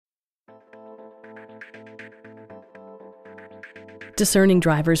Discerning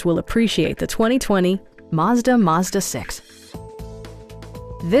drivers will appreciate the 2020 Mazda Mazda6.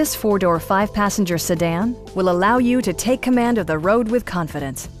 This four-door, five-passenger sedan will allow you to take command of the road with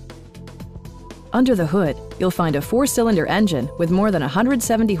confidence. Under the hood, you'll find a four-cylinder engine with more than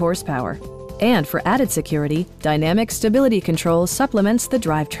 170 horsepower. And for added security, dynamic stability control supplements the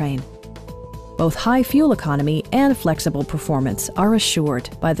drivetrain. Both high fuel economy and flexible performance are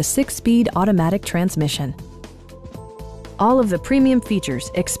assured by the 6-speed automatic transmission. All of the premium features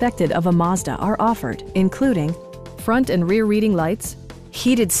expected of a Mazda are offered, including front and rear reading lights,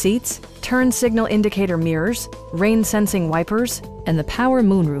 heated seats, turn signal indicator mirrors, rain-sensing wipers, and the power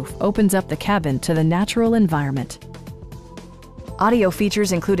moonroof opens up the cabin to the natural environment. Audio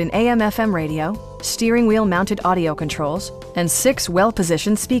features include an AM/FM radio, steering wheel mounted audio controls, and 6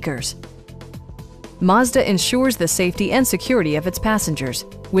 well-positioned speakers. Mazda ensures the safety and security of its passengers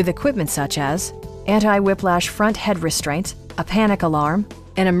with equipment such as anti-whiplash front head restraints, a panic alarm,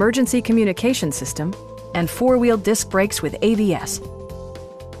 an emergency communication system, and 4-wheel disc brakes with ABS.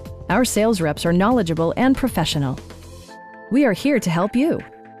 Our sales reps are knowledgeable and professional. We are here to help you.